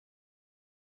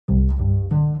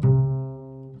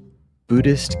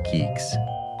Buddhist Geeks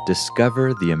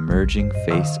discover the emerging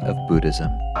face of Buddhism.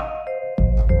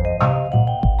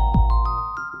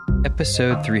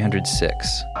 Episode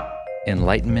 306,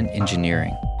 Enlightenment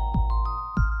Engineering.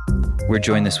 We're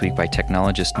joined this week by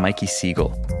technologist Mikey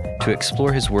Siegel to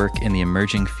explore his work in the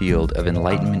emerging field of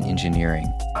Enlightenment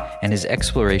Engineering and his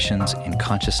explorations in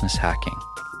consciousness hacking.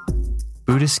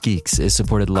 Buddhist Geeks is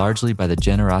supported largely by the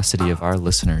generosity of our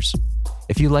listeners.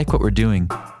 If you like what we're doing,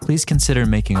 please consider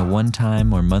making a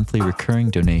one-time or monthly recurring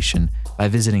donation by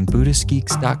visiting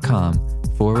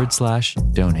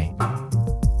buddhistgeeks.com/donate.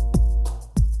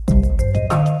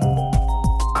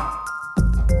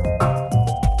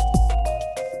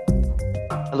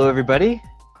 Hello, everybody.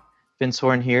 Vince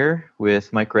Horn here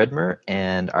with Mike Redmer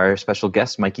and our special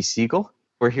guest, Mikey Siegel.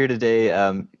 We're here today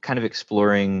kind of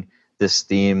exploring this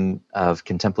theme of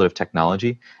contemplative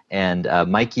technology. And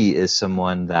Mikey is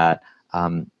someone that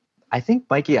I think,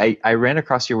 Mikey, I ran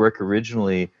across your work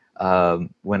originally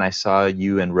when I saw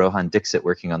you and Rohan Dixit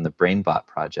working on the BrainBot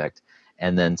project.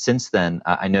 And then since then,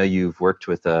 I know you've worked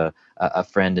with a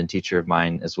friend and teacher of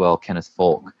mine as well, Kenneth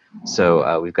Folk.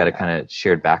 So we've got a kind of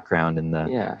shared background in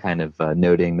the kind of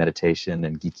noting, meditation,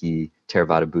 and geeky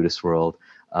Theravada Buddhist world.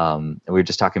 And we were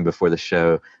just talking before the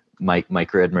show, Mike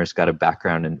Redmer's got a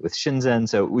background with Shinzen.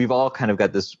 So we've all kind of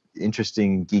got this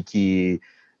interesting, geeky,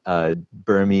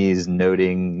 Burmese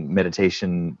noting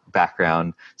meditation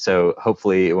background. So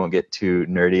hopefully it won't get too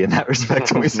nerdy in that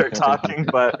respect when we start talking,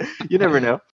 but you never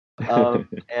know.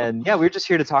 And yeah, we're just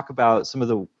here to talk about some of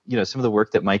the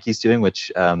work that Mikey's doing,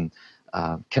 which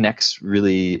connects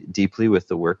really deeply with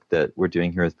the work that we're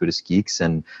doing here with Buddhist Geeks.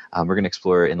 And we're going to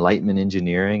explore Enlightenment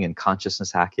Engineering and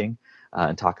consciousness hacking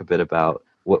and talk a bit about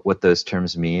what those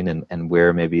terms mean and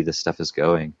where maybe this stuff is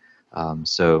going.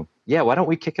 So yeah, why don't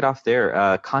we kick it off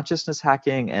there? Consciousness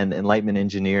hacking and Enlightenment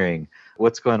Engineering.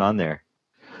 What's going on there?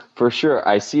 For sure.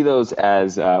 I see those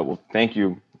as, well, thank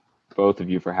you, both of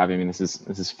you, for having me. This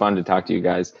is fun to talk to you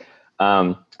guys.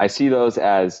 I see those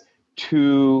as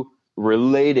two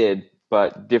related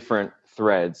but different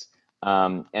threads.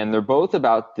 And they're both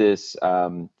about this,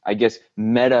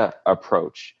 meta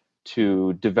approach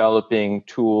to developing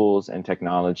tools and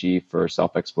technology for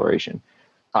self-exploration.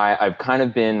 I've kind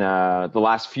of been, the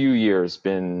last few years,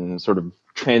 been sort of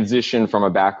transitioned from a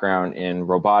background in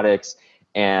robotics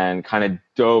and kind of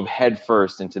dove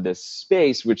headfirst into this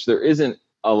space, which there isn't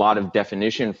a lot of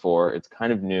definition for. It's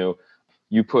kind of new.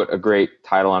 You put a great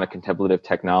title on a contemplative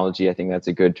technology. I think that's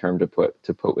a good term to put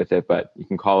with it, but you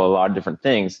can call it a lot of different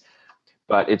things.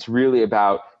 But it's really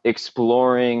about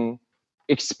expanding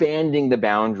the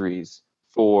boundaries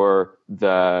for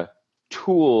the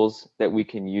tools that we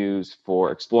can use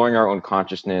for exploring our own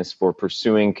consciousness, for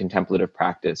pursuing contemplative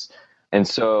practice. And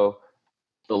so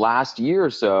the last year or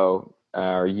so,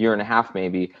 or year and a half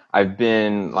maybe, I've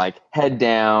been like head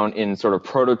down in sort of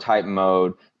prototype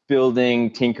mode,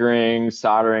 building, tinkering,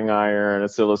 soldering iron,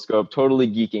 oscilloscope, totally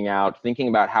geeking out, thinking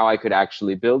about how I could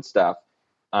actually build stuff,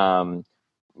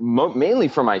 mainly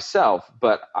for myself.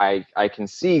 But I can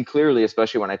see clearly,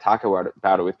 especially when I talk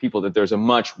about it with people, that there's a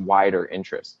much wider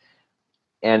interest.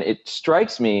 And it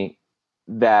strikes me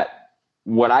that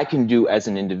what I can do as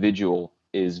an individual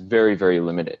is very, very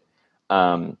limited.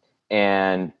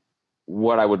 And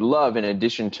what I would love, in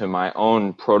addition to my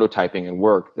own prototyping and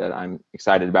work that I'm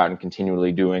excited about and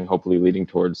continually doing, hopefully leading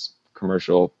towards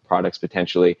commercial products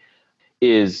potentially,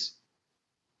 is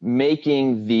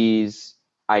making these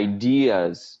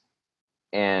ideas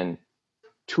and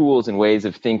tools and ways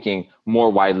of thinking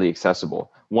more widely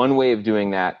accessible. One way of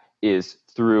doing that is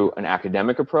through an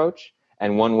academic approach,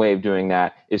 and one way of doing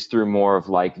that is through more of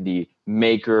like the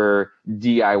maker,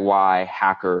 DIY,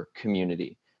 hacker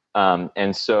community.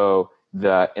 And so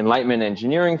the Enlightenment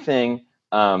Engineering thing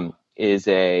is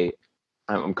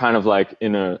I'm kind of like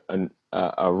in a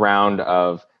round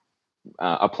of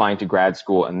applying to grad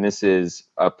school, and this is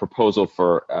a proposal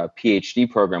for a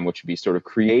PhD program, which would be sort of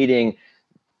creating,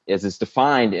 as is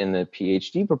defined in the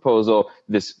PhD proposal,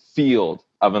 this field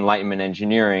of Enlightenment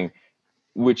Engineering,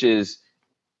 which is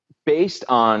based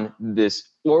on this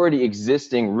already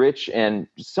existing, rich and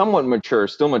somewhat mature,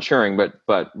 still maturing,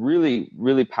 but really,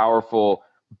 really powerful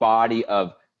body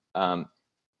of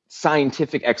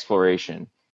scientific exploration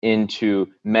into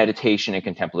meditation and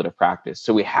contemplative practice.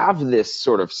 So we have this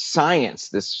sort of science,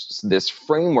 this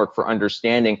framework for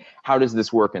understanding how does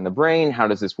this work in the brain, how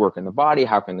does this work in the body,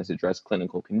 how can this address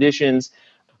clinical conditions,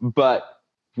 but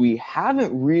we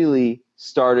haven't really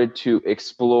started to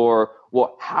explore,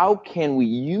 well, how can we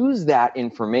use that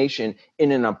information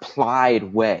in an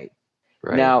applied way?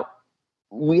 Right. Now,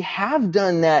 we have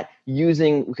done that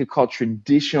using what we could call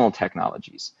traditional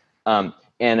technologies.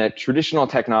 And a traditional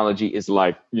technology is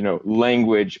like,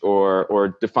 language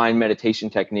or defined meditation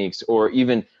techniques, or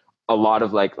even a lot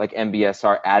of like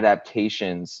MBSR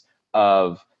adaptations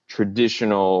of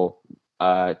traditional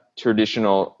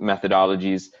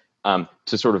methodologies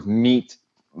to sort of meet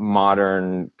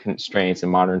modern constraints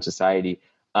and modern society.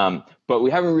 But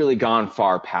we haven't really gone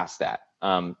far past that.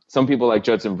 Some people like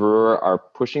Judson Brewer are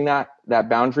pushing that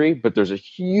boundary, but there's a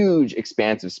huge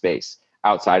expansive space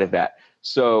outside of that.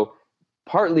 So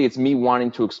partly it's me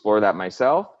wanting to explore that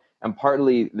myself, and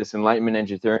partly this Enlightenment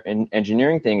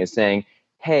engineering thing is saying,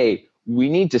 hey, we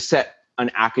need to set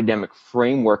an academic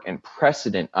framework and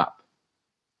precedent up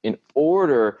in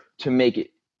order to make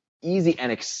it easy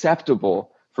and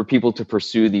acceptable for people to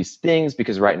pursue these things,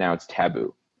 because right now it's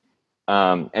taboo.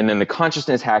 And then the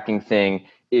consciousness hacking thing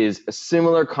is a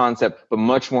similar concept, but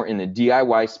much more in the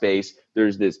DIY space.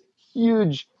 There's this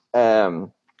huge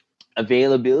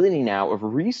availability now of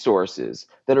resources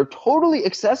that are totally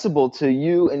accessible to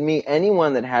you and me,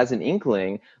 anyone that has an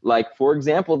inkling. Like, for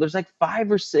example, there's like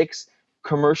 5 or 6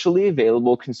 commercially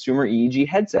available consumer EEG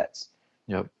headsets.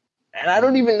 Yep. And I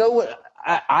don't even know what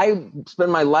I spend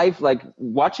my life like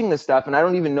watching this stuff, and I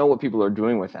don't even know what people are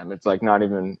doing with them. It's like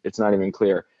it's not even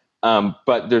clear.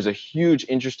 But there's a huge,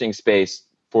 interesting space,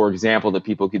 for example, that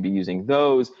people could be using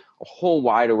those, a whole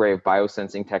wide array of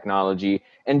biosensing technology,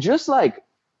 and just like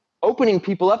opening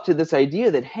people up to this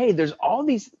idea that, hey, there's all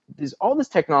this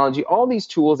technology, all these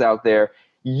tools out there.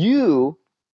 You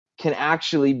can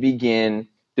actually begin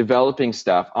developing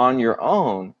stuff on your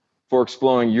own for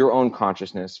exploring your own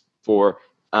consciousness, for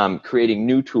creating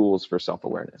new tools for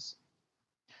self-awareness.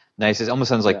 Nice. It almost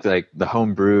sounds like the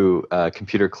homebrew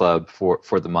computer club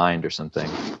for the mind or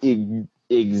something.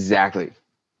 Exactly.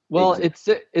 Well,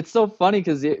 it's so funny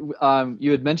because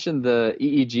you had mentioned the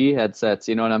EEG headsets,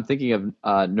 and I'm thinking of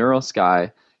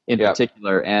NeuroSky in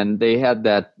particular, and they had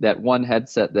that one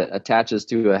headset that attaches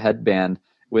to a headband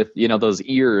with those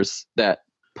ears that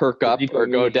perk up or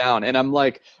go down, and I'm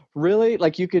like, really?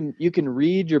 Like you can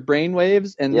read your brain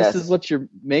waves, and this is what you're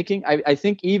making? I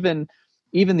think even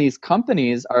these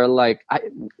companies are like, I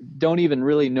don't even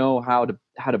really know how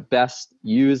to best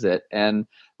use it, and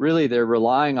really they're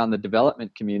relying on the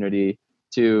development community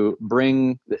to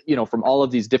bring from all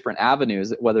of these different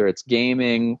avenues, whether it's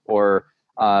gaming or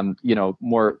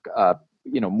more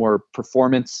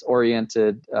performance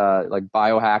oriented like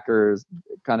biohackers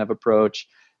kind of approach,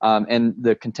 and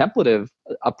the contemplative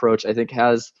approach I think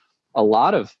has a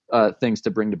lot of things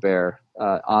to bring to bear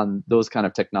on those kind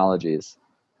of technologies.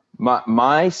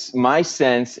 My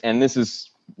sense, and this is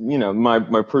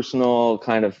my personal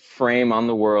kind of frame on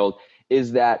the world,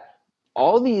 is that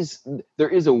there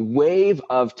is a wave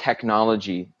of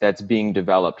technology that's being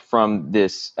developed from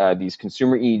these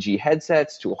consumer EEG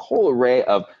headsets to a whole array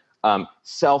of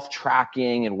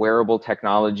self-tracking and wearable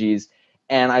technologies.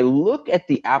 And I look at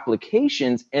the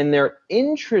applications, and they're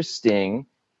interesting,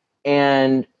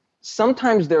 and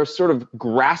sometimes they're sort of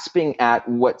grasping at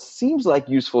what seems like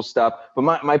useful stuff.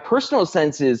 But my personal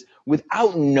sense is,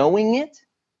 without knowing it,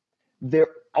 they're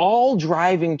all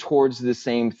driving towards the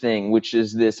same thing, which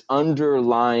is this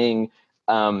underlying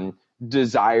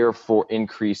desire for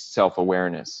increased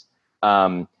self-awareness.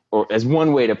 Or as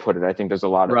one way to put it, I think there's a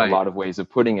lot of ways of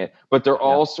putting it, but they're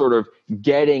all sort of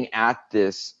getting at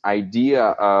this idea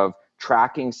of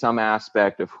tracking some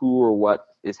aspect of who or what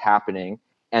is happening,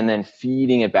 and then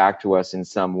feeding it back to us in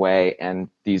some way, and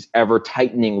these ever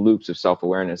tightening loops of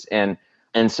self-awareness.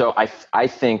 And so I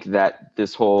think that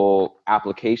this whole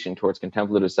application towards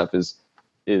contemplative stuff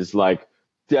is like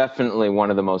definitely one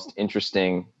of the most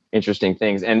interesting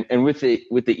things. And with the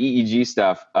EEG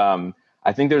stuff,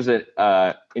 I think there's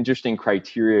a interesting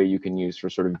criteria you can use for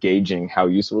sort of gauging how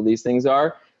useful these things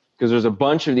are, because there's a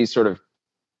bunch of these sort of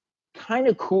kind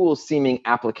of cool seeming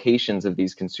applications of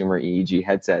these consumer EEG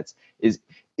headsets. Is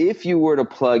if you were to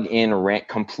plug in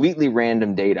completely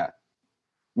random data,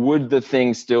 would the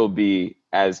thing still be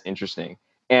as interesting?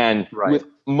 And with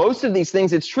most of these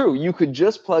things, it's true. You could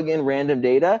just plug in random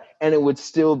data, and it would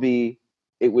still be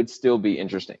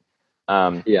interesting.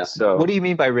 So what do you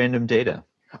mean by random data?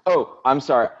 Oh, I'm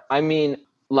sorry. I mean,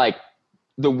 like,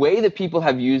 the way that people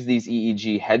have used these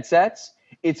EEG headsets,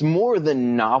 it's more the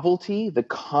novelty, the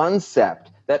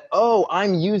concept that, oh,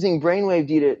 I'm using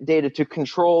brainwave data to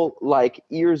control like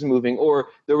ears moving. Or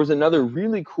there was another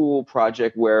really cool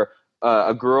project where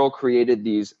a girl created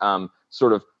these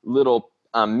sort of little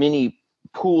mini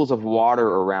pools of water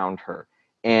around her.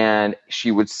 And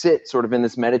she would sit sort of in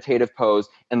this meditative pose,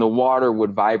 and the water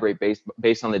would vibrate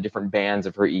based on the different bands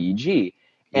of her EEG.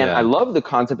 And I love the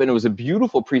concept, and it was a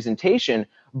beautiful presentation,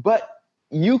 but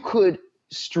you could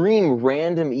stream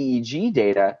random EEG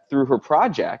data through her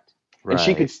project, and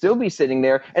she could Right. still be sitting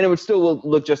there, and it would still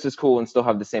look just as cool and still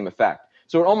have the same effect.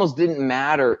 So it almost didn't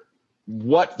matter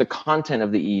what the content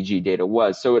of the EEG data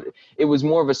was. So it was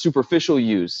more of a superficial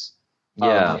use of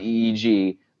Yeah. the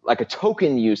EEG, like a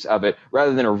token use of it,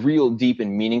 rather than a real deep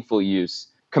and meaningful use,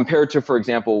 compared to, for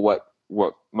example, what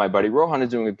my buddy Rohan is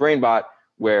doing with BrainBot,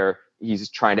 where he's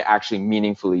trying to actually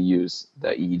meaningfully use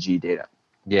the EEG data.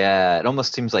 Yeah, it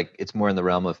almost seems like it's more in the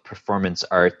realm of performance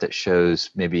art that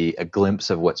shows maybe a glimpse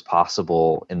of what's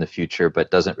possible in the future, but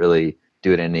doesn't really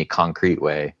do it in any concrete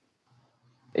way.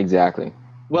 Exactly.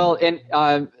 Well, and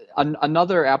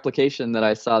another application that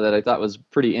I saw that I thought was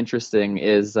pretty interesting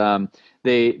is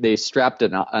they strapped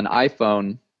an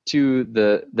iPhone to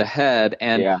the head,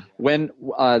 and Yeah. when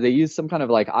they used some kind of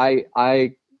like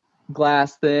eye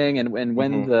glass thing, and when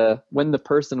when the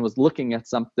person was looking at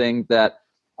something that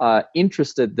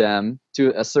interested them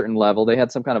to a certain level, they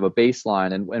had some kind of a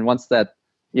baseline, and once that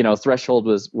threshold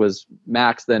was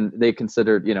maxed, then they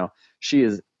considered she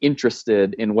is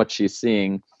interested in what she's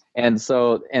seeing. And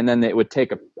then it would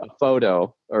take a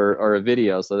photo or a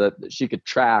video so that she could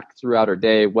track throughout her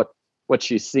day what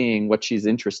she's seeing, what she's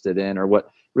interested in, or what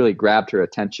really grabbed her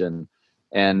attention.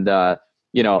 And that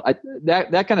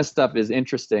kind of stuff is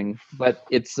interesting, but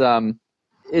it's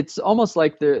almost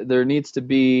like there needs to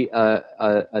be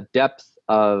a depth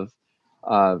of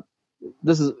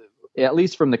this is, at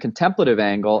least from the contemplative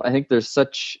angle. I think there's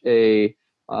such a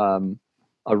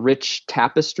rich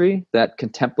tapestry that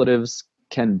contemplatives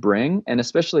can bring, and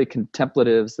especially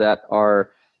contemplatives that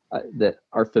are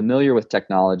familiar with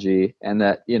technology and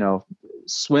that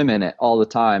swim in it all the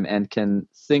time and can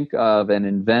think of and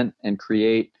invent and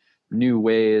create new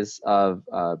ways of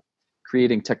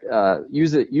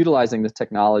utilizing the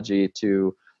technology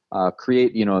to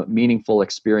create meaningful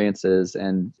experiences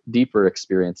and deeper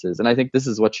experiences. And I think this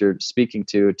is what you're speaking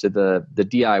to the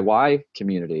DIY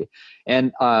community.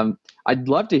 And I'd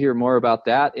love to hear more about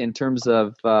that in terms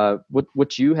of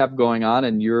what you have going on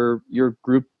in your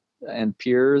group and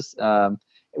peers.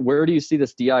 Where do you see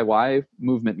this DIY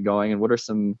movement going, and what are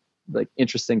some like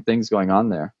interesting things going on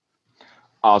there?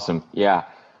 Awesome. Yeah.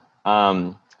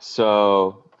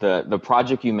 So the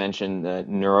project you mentioned, the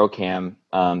NeuroCam,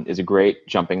 is a great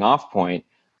jumping off point,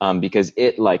 because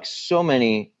it, like so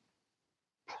many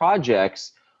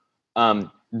projects,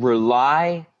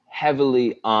 rely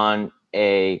heavily on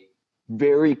a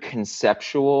very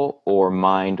conceptual or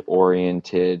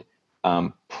mind-oriented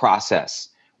process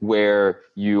where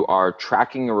you are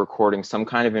tracking or recording some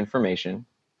kind of information,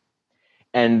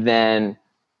 and then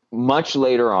much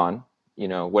later on,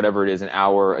 whatever it is, an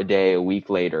hour, a day, a week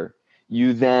later,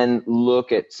 you then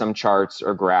look at some charts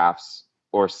or graphs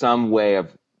or some way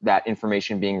of that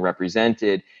information being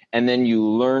represented, and then you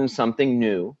learn something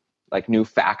new, like new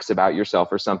facts about yourself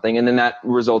or something, and then that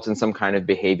results in some kind of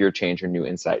behavior change or new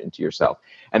insight into yourself.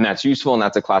 And that's useful, and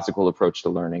that's a classical approach to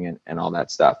learning and all that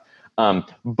stuff.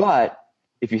 But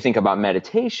if you think about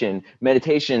meditation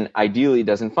ideally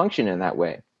doesn't function in that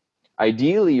way.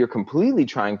 Ideally, you're completely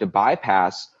trying to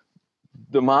bypass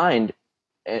the mind,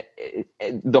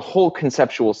 the whole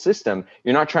conceptual system.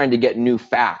 You're not trying to get new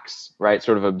facts, right?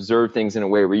 Sort of observe things in a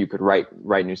way where you could write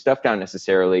new stuff down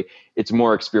necessarily. It's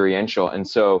more experiential. And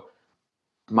so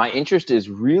my interest is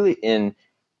really in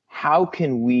how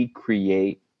can we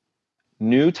create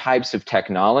new types of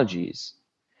technologies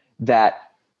that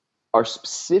are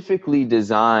specifically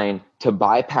designed to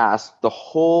bypass the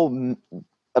whole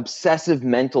obsessive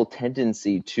mental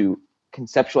tendency to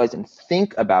conceptualize and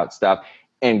think about stuff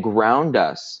and ground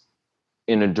us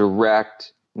in a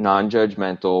direct,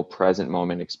 non-judgmental, present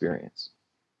moment experience.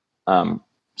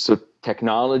 So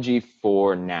technology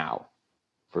for now,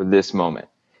 for this moment.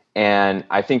 And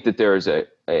I think that there's a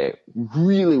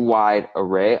really wide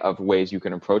array of ways you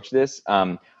can approach this.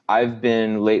 I've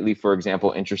been lately, for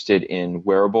example, interested in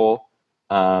wearable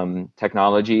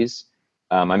technologies.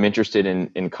 I'm interested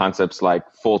in concepts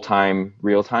like full-time,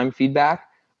 real-time feedback,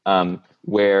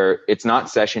 where it's not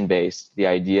session-based. The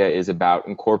idea is about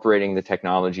incorporating the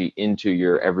technology into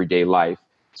your everyday life.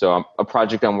 So a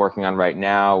project I'm working on right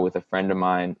now with a friend of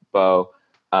mine, Bo,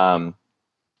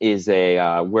 is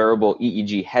a wearable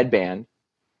EEG headband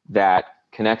that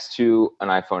connects to an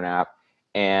iPhone app,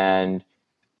 and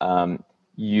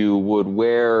you would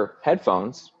wear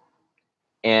headphones,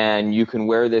 and you can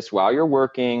wear this while you're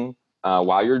working,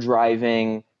 while you're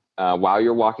driving, while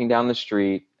you're walking down the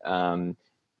street.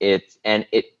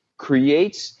 It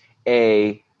creates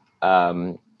a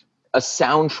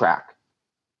soundtrack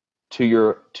to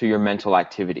your mental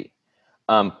activity.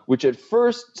 which at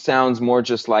first sounds more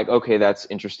just like, okay, that's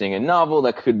interesting and novel.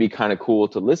 That could be kind of cool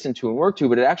to listen to and work to,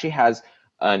 but it actually has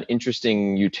an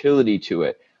interesting utility to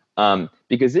it.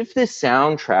 Because if this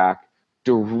soundtrack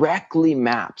directly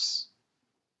maps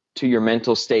to your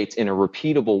mental states in a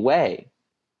repeatable way,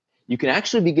 you can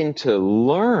actually begin to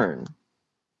learn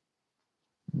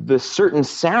the certain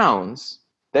sounds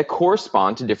that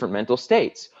correspond to different mental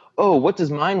states. Oh, what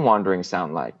does mind wandering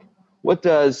sound like? What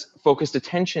does focused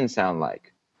attention sound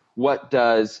like? What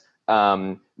does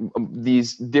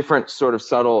these different sort of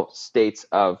subtle states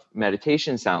of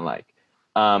meditation sound like?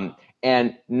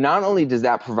 And not only does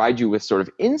that provide you with sort of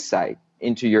insight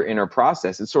into your inner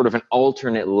process, it's sort of an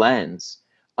alternate lens.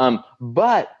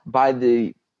 But by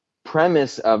the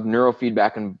premise of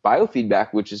neurofeedback and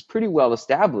biofeedback, which is pretty well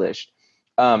established,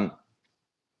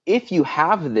 if you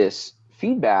have this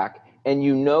feedback and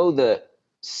you know the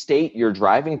state you're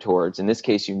driving towards, in this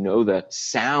case, you know the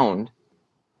sound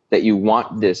that you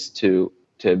want this to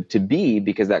be,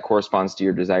 because that corresponds to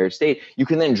your desired state, you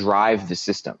can then drive the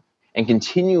system and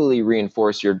continually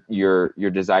reinforce your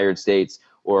desired states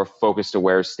or focused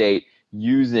aware state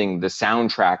using the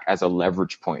soundtrack as a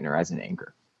leverage point or as an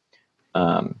anchor.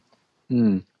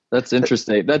 That's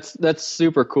interesting. That's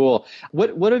super cool.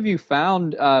 What have you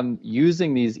found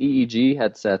using these EEG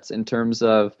headsets in terms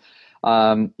of,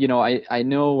 I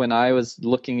know when I was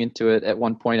looking into it at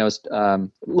one point, I was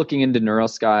looking into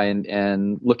NeuroSky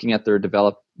and looking at the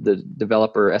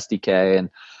developer SDK,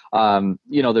 and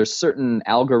there's certain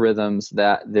algorithms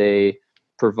that they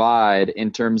provide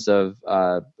in terms of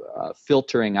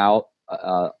filtering out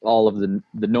all of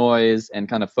the noise and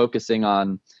kind of focusing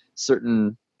on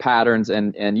certain patterns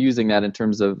and using that in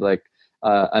terms of like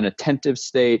an attentive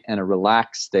state and a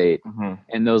relaxed state. Mm-hmm.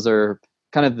 And those are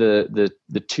kind of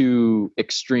the two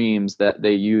extremes that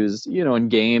they use, in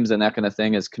games and that kind of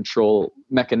thing, as control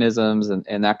mechanisms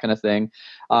and that kind of thing.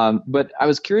 But I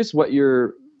was curious what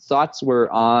your thoughts were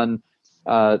on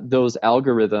those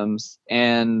algorithms,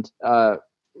 and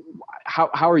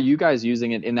how are you guys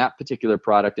using it in that particular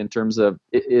product in terms of,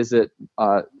 is it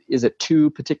two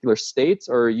particular states,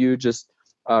 or are you just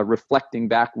reflecting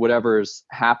back whatever's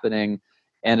happening,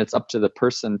 and it's up to the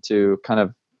person to kind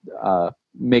of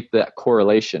make that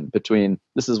correlation between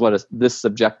this is what this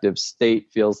subjective state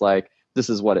feels like, this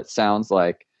is what it sounds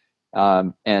like,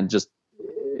 and just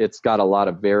it's got a lot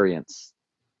of variance.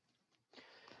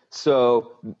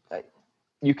 So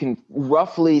you can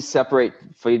roughly separate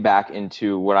feedback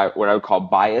into what I would call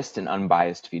biased and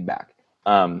unbiased feedback.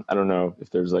 I don't know if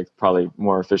there's probably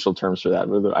more official terms for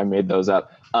that. I made those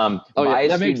up. Yeah,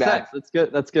 that makes sense.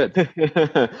 That's good.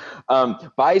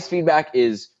 Biased feedback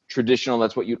is traditional.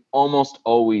 That's what you'd almost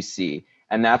always see.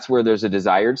 And that's where there's a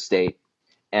desired state.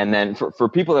 And then for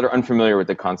people that are unfamiliar with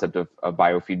the concept of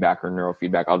biofeedback or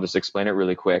neurofeedback, I'll just explain it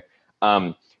really quick.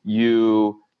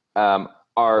 You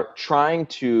are trying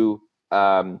to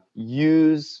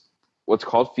use what's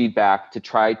called feedback to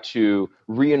try to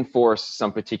reinforce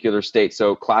some particular state.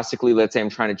 So classically, let's say I'm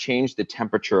trying to change the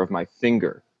temperature of my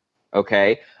finger.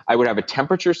 Okay, I would have a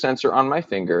temperature sensor on my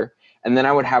finger, and then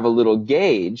I would have a little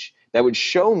gauge that would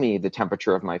show me the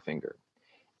temperature of my finger.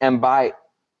 And by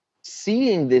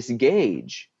seeing this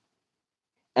gauge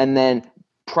and then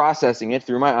processing it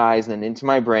through my eyes and then into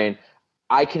my brain,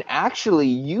 I can actually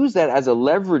use that as a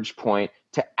leverage point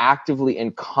to actively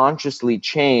and consciously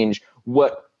change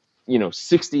what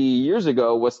 60 years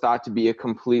ago was thought to be a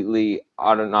completely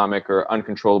autonomic or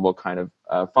uncontrollable kind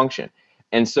of function.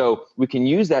 And so we can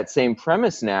use that same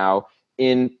premise now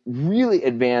in really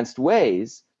advanced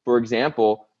ways. For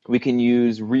example, we can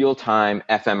use real-time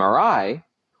fMRI,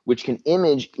 which can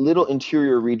image little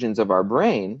interior regions of our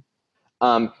brain,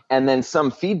 and then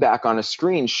some feedback on a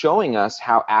screen showing us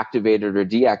how activated or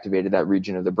deactivated that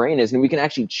region of the brain is. And we can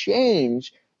actually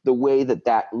change the way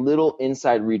that little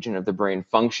inside region of the brain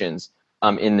functions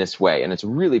in this way, and it's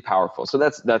really powerful. So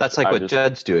that's like what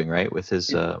Judd's doing, right, with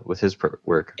his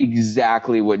work.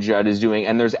 Exactly what Judd is doing.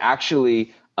 And there's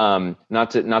actually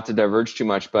not to diverge too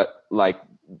much, but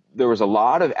there was a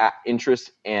lot of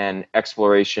interest and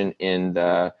exploration in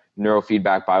the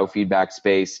neurofeedback, biofeedback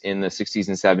space in the 60s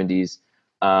and 70s,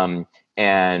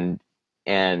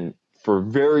 and for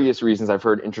various reasons, I've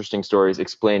heard interesting stories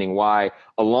explaining why,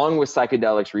 along with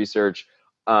psychedelics research,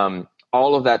 all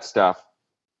of that stuff,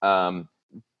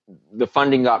 the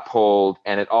funding got pulled,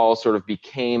 and it all sort of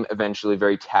became eventually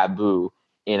very taboo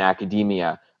in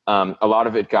academia. A lot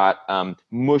of it got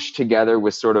mushed together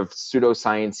with sort of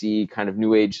pseudoscience-y kind of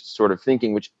New Age sort of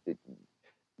thinking, which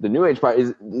the New Age part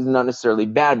is not necessarily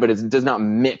bad, but it does not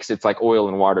mix. It's like oil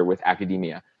and water with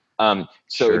academia. So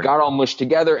Sure. it got all mushed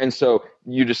together, and so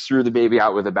you just threw the baby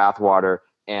out with the bathwater,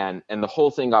 and the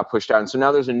whole thing got pushed out. And so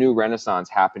now there's a new renaissance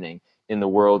happening in the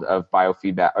world of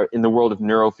biofeedback, or in the world of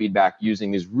neurofeedback,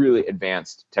 using these really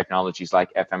advanced technologies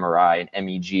like fMRI and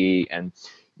MEG and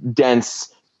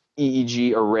dense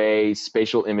EEG arrays,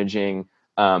 spatial imaging,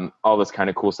 all this kind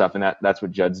of cool stuff. And that's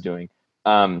what Judd's doing.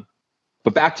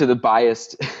 But back to the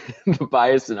biased, the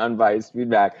biased and unbiased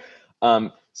feedback.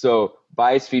 So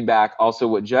biased feedback, also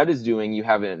what Judd is doing, you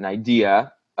have an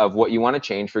idea of what you want to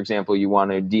change. For example, you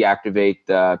want to deactivate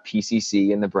the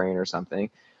PCC in the brain or something.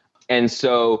 And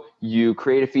so you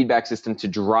create a feedback system to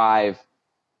drive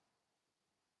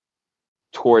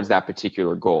towards that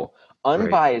particular goal.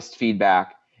 Unbiased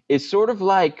feedback is sort of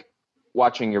like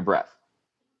watching your breath.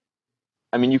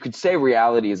 I mean, you could say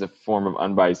reality is a form of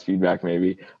unbiased feedback,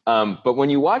 maybe. But when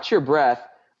you watch your breath,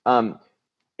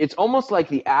 it's almost like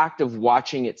the act of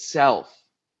watching itself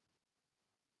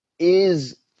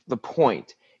is the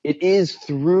point. It is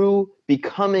through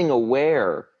becoming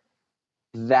aware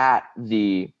that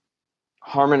the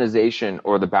harmonization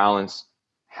or the balance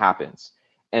happens.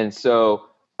 And so,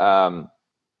 and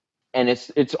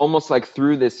it's almost like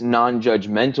through this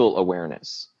non-judgmental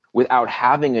awareness, without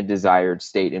having a desired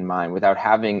state in mind, without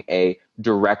having a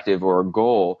directive or a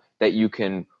goal, that you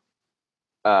can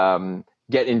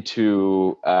get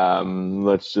into,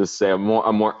 let's just say, a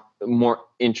more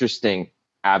interesting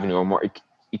avenue, or more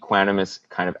equanimous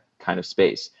kind of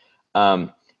space.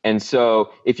 And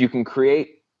so, if you can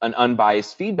create an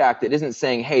unbiased feedback that isn't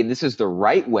saying, "Hey, this is the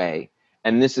right way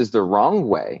and this is the wrong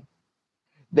way,"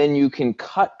 then you can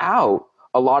cut out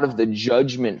a lot of the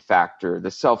judgment factor, the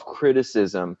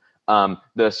self-criticism,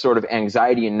 the sort of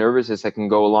anxiety and nervousness that can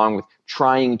go along with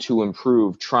trying to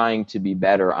improve, trying to be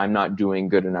better, I'm not doing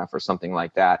good enough, or something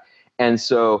like that. And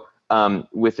so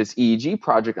with this EEG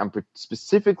project, I'm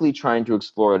specifically trying to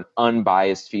explore an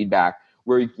unbiased feedback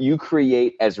where you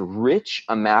create as rich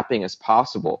a mapping as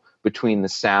possible between the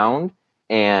sound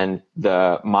and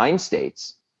the mind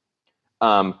states,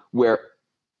 where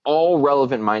all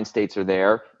relevant mind states are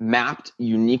there, mapped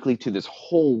uniquely to this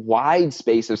whole wide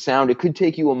space of sound. It could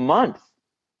take you a month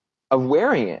of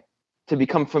wearing it to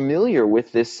become familiar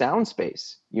with this sound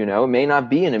space. You know, it may not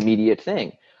be an immediate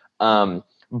thing.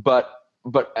 But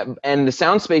the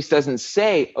sound space doesn't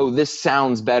say, "Oh, this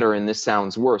sounds better and this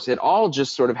sounds worse." It all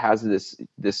just sort of has this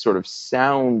sort of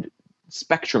sound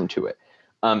spectrum to it.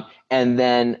 And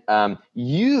then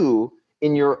you,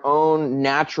 in your own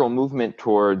natural movement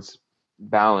towards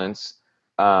balance,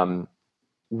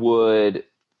 would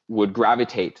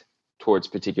gravitate towards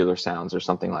particular sounds or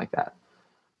something like that.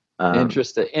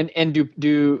 Interesting. And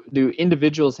do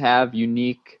individuals have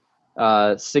unique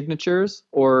signatures,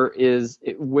 or is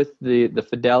it, with the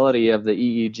fidelity of the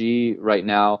EEG right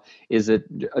now, is it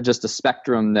just a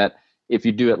spectrum that if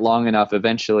you do it long enough,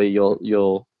 eventually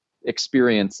you'll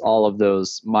experience all of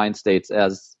those mind states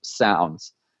as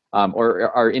sounds? Or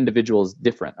are individuals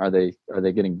different? Are they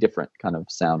getting different kind of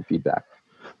sound feedback?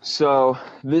 So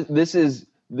this is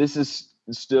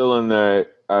still in the,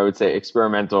 I would say,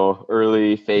 experimental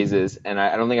early phases, and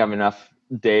I don't think I have enough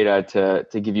data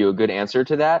to give you a good answer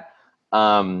to that.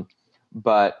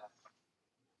 But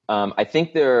I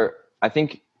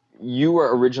think you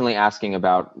were originally asking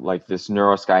about like this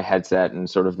NeuroSky headset and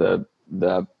sort of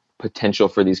the potential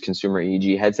for these consumer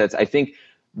EEG headsets. I think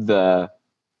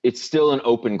it's still an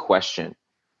open question,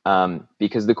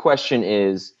 because the question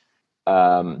is,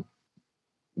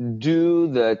 do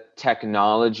the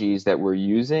technologies that we're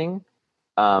using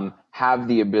have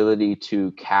the ability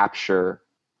to capture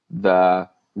the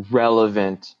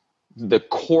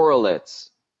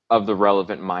correlates of the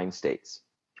relevant mind states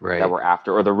that we're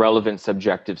after, or the relevant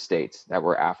subjective states that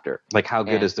we're after? Like, how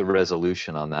good is the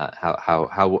resolution on that?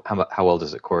 How well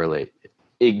does it correlate?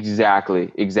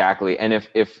 Exactly. And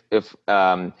if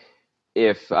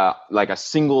like a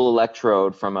single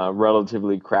electrode from a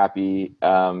relatively crappy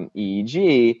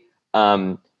EEG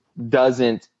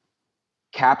doesn't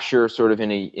capture sort of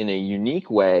in a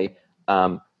unique way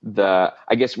I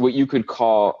guess what you could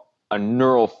call a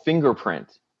neural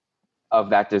fingerprint of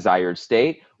that desired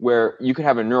state, where you could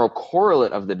have a neural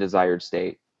correlate of the desired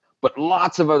state, but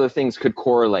lots of other things could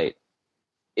correlate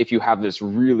if you have this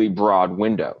really broad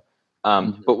window.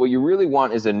 But what you really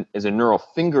want is a neural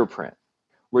fingerprint,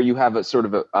 where you have a sort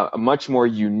of a much more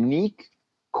unique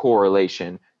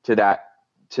correlation to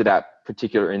that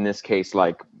particular, in this case,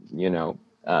 like, you know,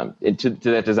 to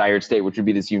that desired state, which would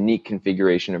be this unique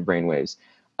configuration of brainwaves.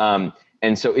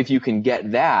 And so if you can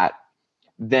get that,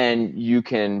 then you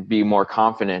can be more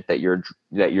confident that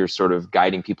you're sort of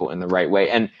guiding people in the right way.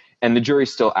 And the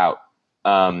jury's still out.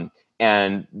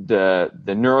 and the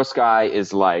NeuroSky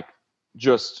is like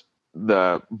just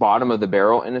the bottom of the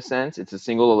barrel in a sense. It's a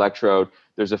single electrode.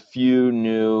 There's a few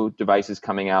new devices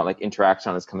coming out, like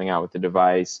Interaction is coming out with the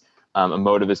device.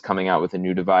 Emotive is coming out with a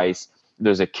new device.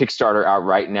 There's a Kickstarter out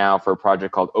right now for a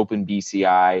project called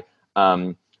OpenBCI,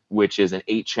 which is an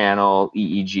 8-channel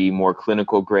EEG, more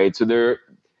clinical grade. So there,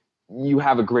 you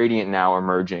have a gradient now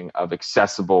emerging of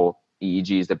accessible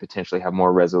EEGs that potentially have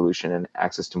more resolution and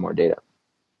access to more data.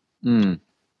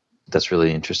 That's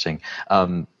really interesting.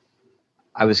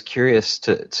 I was curious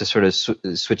to sort of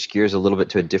switch gears a little bit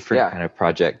to a different kind of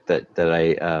project that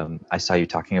I saw you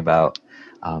talking about,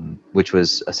 which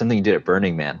was something you did at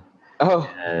Burning Man. Oh,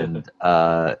 and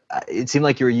it seemed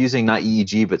like you were using not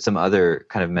EEG but some other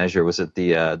kind of measure. Was it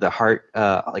the heart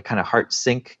like kind of heart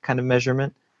sync kind of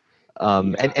measurement?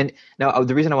 And now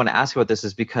the reason I want to ask about this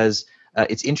is because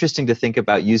it's interesting to think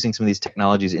about using some of these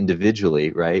technologies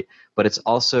individually, right? But it's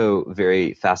also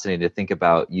very fascinating to think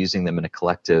about using them in a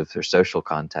collective or social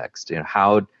context. You know,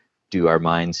 how do our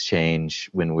minds change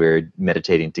when we're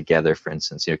meditating together, for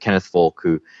instance? You know, Kenneth Folk,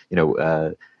 who, you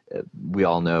know, we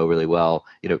all know really well,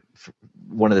 you know,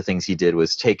 one of the things he did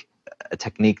was take a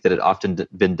technique that had often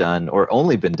been done or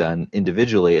only been done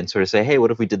individually and sort of say, hey,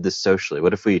 what if we did this socially?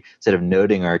 What if we, instead of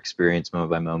noting our experience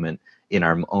moment by moment in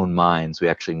our own minds, we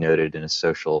actually noted in a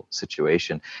social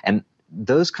situation? And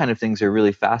those kind of things are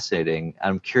really fascinating.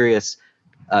 I'm curious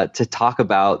to talk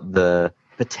about the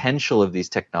potential of these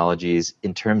technologies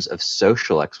in terms of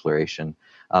social exploration.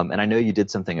 And I know you did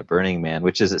something at Burning Man,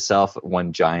 which is itself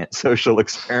one giant social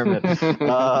experiment.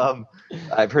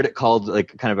 I've heard it called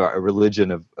like kind of a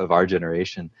religion of our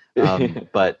generation.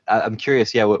 But I'm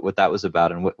curious, what that was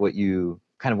about and what you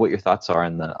kind of what your thoughts are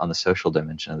on the social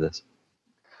dimension of this.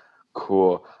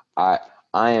 Cool. I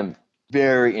am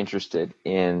very interested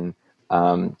in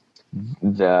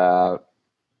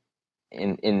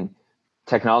in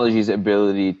technology's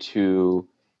ability to,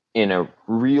 in a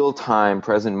real-time,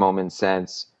 present moment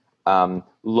sense,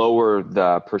 lower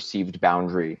the perceived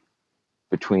boundary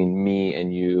between me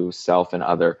and you, self and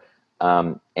other.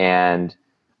 And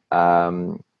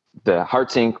the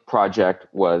HeartSync project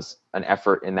was an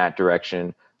effort in that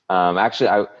direction.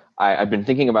 Actually, I've been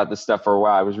thinking about this stuff for a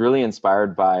while. I was really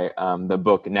inspired by the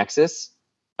book Nexus.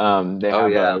 They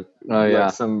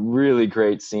have some really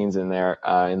great scenes in there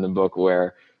in the book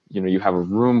where, you know, you have a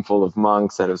room full of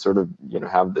monks that have sort of, you know,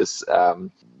 have this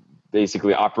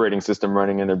basically operating system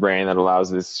running in their brain that allows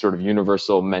this sort of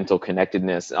universal mental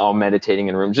connectedness, all meditating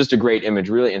in a room. Just a great image,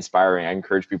 really inspiring. I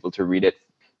encourage people to read it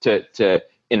to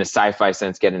in a sci-fi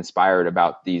sense, get inspired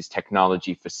about these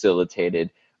technology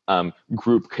facilitated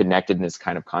group connectedness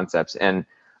kind of concepts. And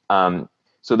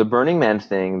so the Burning Man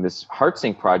thing, this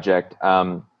HeartSync project,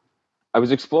 I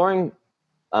was exploring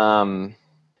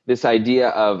this idea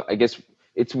of, I guess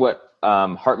it's what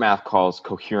HeartMath calls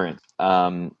coherence.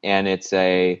 And it's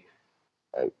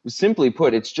simply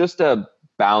put, it's just a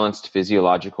balanced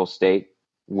physiological state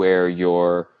where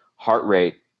your heart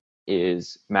rate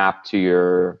is mapped to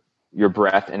your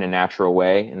breath in a natural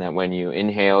way. And that when you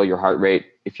inhale, your heart rate,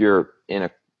 if you're in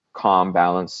a calm,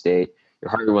 balanced state,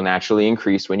 your heart rate will naturally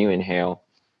increase when you inhale.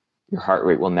 Your heart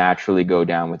rate will naturally go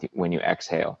down when you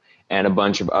exhale. And a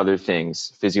bunch of other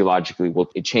things physiologically will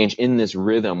change in this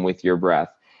rhythm with your breath.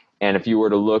 And if you were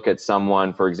to look at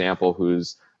someone, for example, who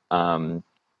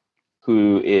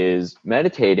is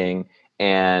meditating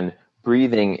and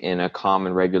breathing in a calm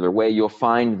and regular way, you'll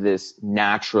find this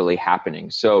naturally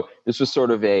happening. So this was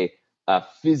sort of a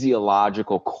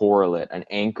physiological correlate, an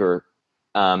anchor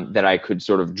that I could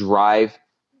sort of drive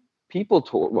people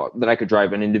toward, well, that I could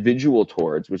drive an individual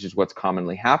towards, which is what's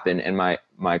commonly happened. And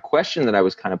my question that I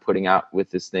was kind of putting out with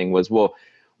this thing was, well,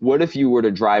 what if you were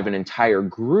to drive an entire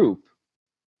group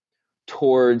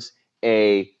towards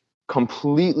a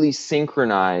completely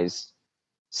synchronized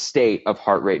state of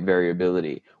heart rate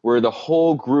variability, where the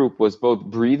whole group was both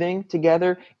breathing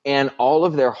together and all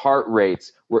of their heart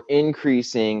rates were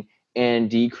increasing and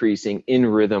decreasing in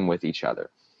rhythm with each other?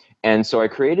 And so I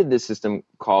created this system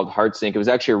called HeartSync. It was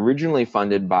actually originally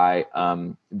funded by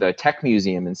the Tech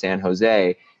Museum in San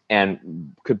Jose,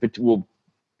 and will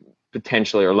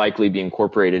potentially or likely be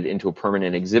incorporated into a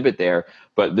permanent exhibit there.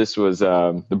 But this was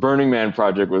the Burning Man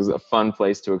project was a fun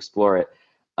place to explore it.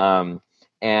 And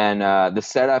the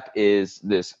setup is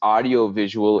this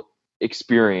audio-visual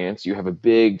experience. You have a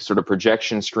big sort of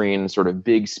projection screen, sort of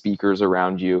big speakers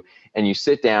around you, and you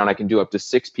sit down. I can do up to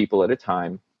 6 people at a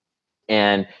time.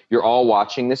 And you're all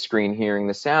watching the screen, hearing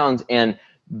the sounds, and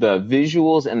the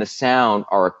visuals and the sound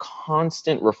are a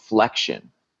constant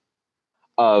reflection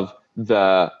of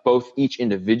both each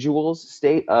individual's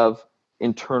state of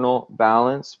internal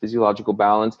balance, physiological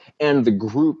balance, and the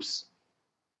group's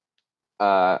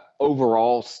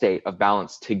overall state of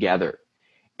balance together.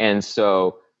 And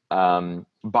so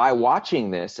by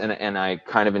watching this, and I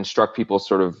kind of instruct people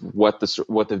sort of what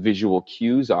the visual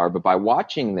cues are, but by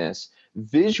watching this,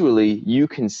 visually you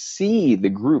can see the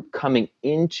group coming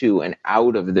into and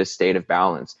out of this state of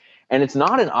balance. And it's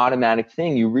not an automatic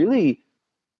thing. You really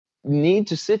need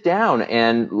to sit down,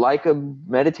 and like a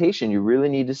meditation, you really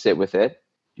need to sit with it.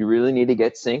 You really need to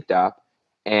get synced up.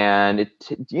 And it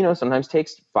sometimes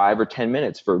takes 5 or 10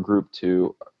 minutes for a group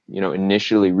to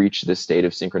initially reach this state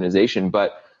of synchronization,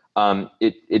 but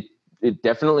it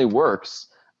definitely works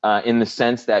in the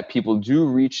sense that people do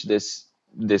reach this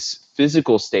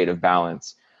physical state of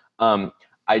balance. I'm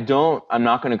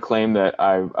not going to claim that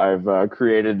I've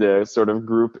created the sort of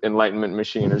group enlightenment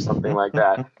machine or something like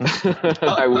that.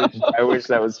 I wish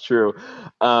that was true.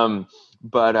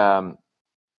 But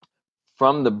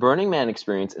from the Burning Man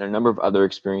experience and a number of other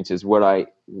experiences,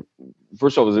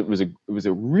 first of all, it was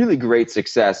a really great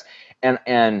success.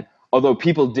 And although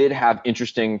people did have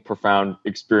interesting, profound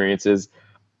experiences,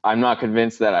 I'm not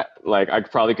convinced that I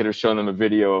probably could have shown them a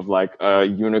video of like a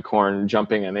unicorn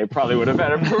jumping, and they probably would have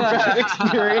had a profound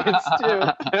experience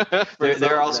too.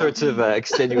 There are all sorts of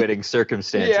extenuating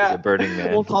circumstances at Burning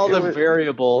Man. We'll call them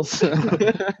variables.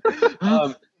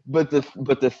 But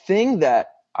the thing that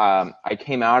I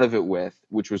came out of it with,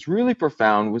 which was really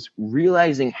profound, was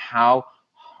realizing how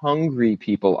hungry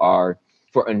people are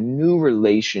for a new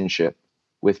relationship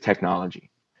with technology.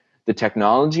 The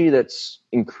technology that's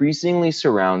increasingly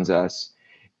surrounds us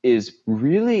is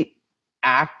really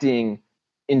acting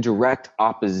in direct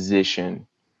opposition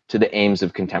to the aims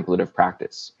of contemplative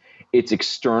practice. It's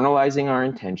externalizing our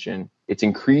intention. It's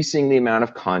increasing the amount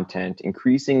of content,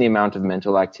 increasing the amount of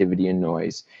mental activity and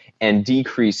noise, and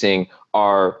decreasing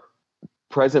our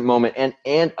present moment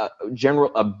and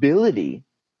general ability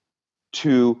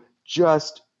to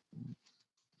just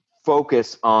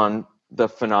focus on the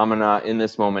phenomena in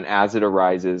this moment as it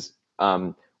arises,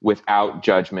 without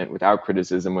judgment, without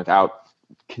criticism, without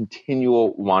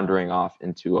continual wandering off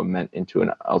into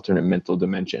an alternate mental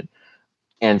dimension.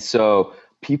 And so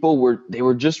people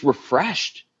were just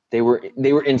refreshed. They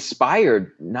were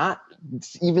inspired, not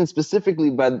even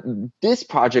specifically by this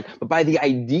project, but by the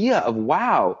idea of,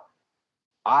 wow,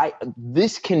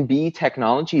 this can be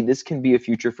technology. This can be a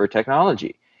future for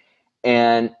technology.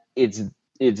 And it's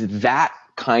that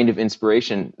kind of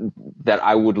inspiration that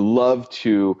I would love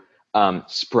to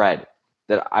spread,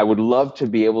 that I would love to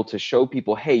be able to show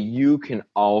people, hey, you can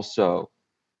also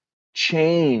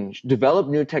develop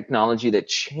new technology that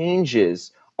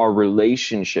changes our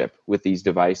relationship with these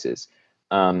devices.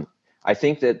 I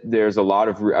think that there's a lot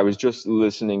of, I was just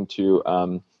listening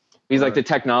to, he's like the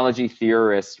technology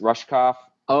theorist, Rushkoff.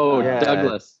 Oh, yeah.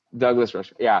 Douglas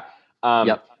Rushkoff. Yeah.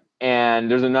 Yep. And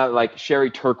there's another, like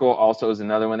Sherry Turkle also is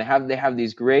another one. They have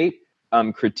these great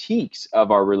critiques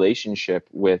of our relationship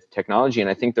with technology, and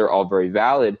I think they're all very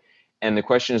valid. And the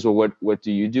question is, well, what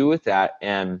do you do with that?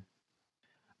 And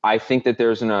I think that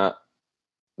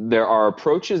there are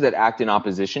approaches that act in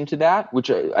opposition to that,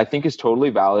 which I think is totally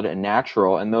valid and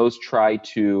natural. And those try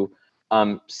to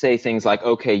say things like,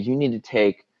 okay, you need to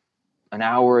take an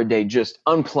hour a day, just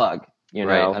unplug.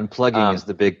 Right. Unplugging is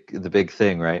the big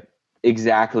thing, right?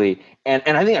 Exactly. And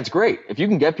I think that's great. If you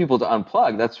can get people to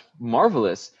unplug, that's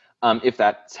marvelous, if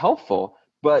that's helpful.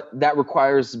 But that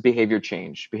requires behavior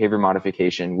change, behavior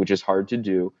modification, which is hard to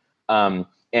do.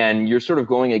 And you're sort of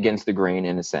going against the grain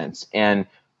in a sense. And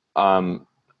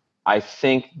I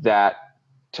think that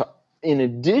in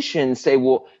addition, say,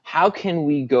 well, how can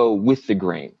we go with the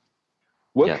grain?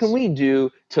 What can we do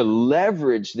to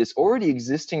leverage this already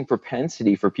existing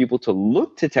propensity for people to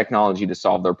look to technology to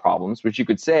solve their problems, which you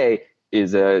could say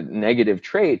is a negative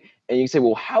trait? And you say,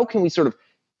 well, how can we sort of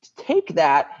take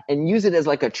that and use it as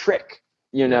like a trick,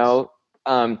 to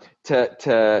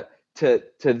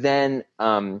then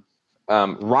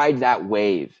ride that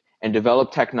wave and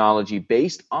develop technology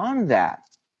based on that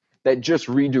just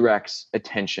redirects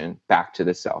attention back to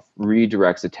the self,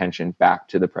 redirects attention back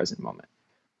to the present moment.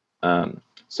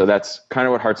 So that's kind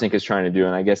of what HeartSync is trying to do,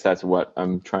 and I guess that's what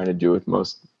I'm trying to do with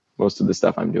most of the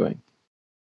stuff I'm doing.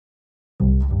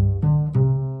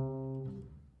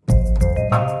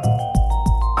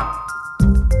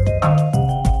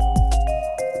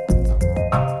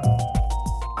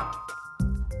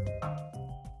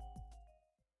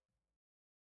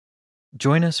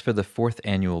 Join us for the 4th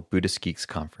Annual Buddhist Geeks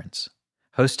Conference,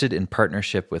 hosted in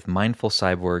partnership with Mindful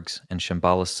Cyborgs and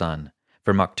Shambhala Sun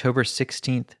from October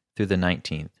 16th through the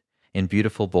 19th in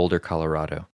beautiful Boulder,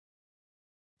 Colorado.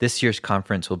 This year's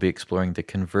conference will be exploring the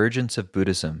convergence of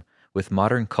Buddhism with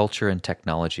modern culture and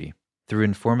technology through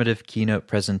informative keynote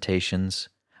presentations,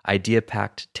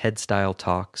 idea-packed TED-style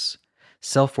talks,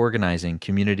 self-organizing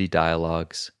community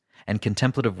dialogues, and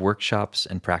contemplative workshops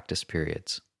and practice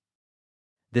periods.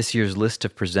 This year's list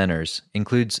of presenters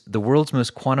includes the world's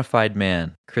most quantified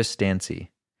man, Chris Stancy,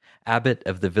 abbot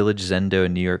of the Village Zendo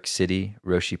in New York City,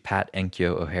 Roshi Pat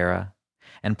Enkyo O'Hara,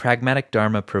 and pragmatic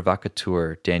Dharma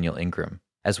provocateur Daniel Ingram,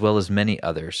 as well as many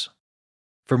others.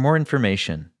 For more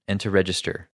information and to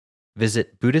register,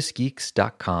 visit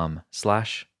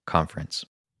buddhistgeeks.com/conference.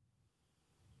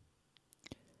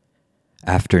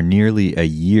 After nearly a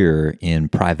year in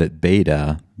private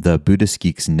beta, the Buddhist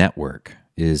Geeks Network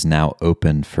is now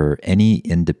open for any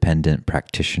independent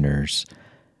practitioners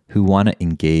who want to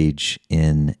engage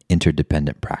in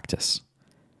interdependent practice.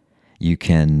 You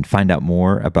can find out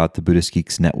more about the Buddhist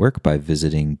Geeks Network by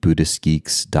visiting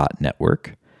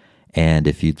buddhistgeeks.network. And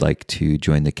if you'd like to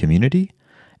join the community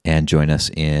and join us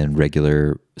in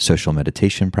regular social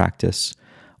meditation practice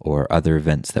or other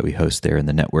events that we host there in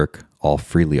the network, all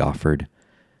freely offered,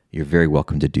 you're very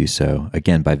welcome to do so,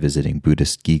 again, by visiting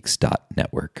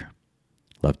buddhistgeeks.network.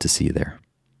 Love to see you there.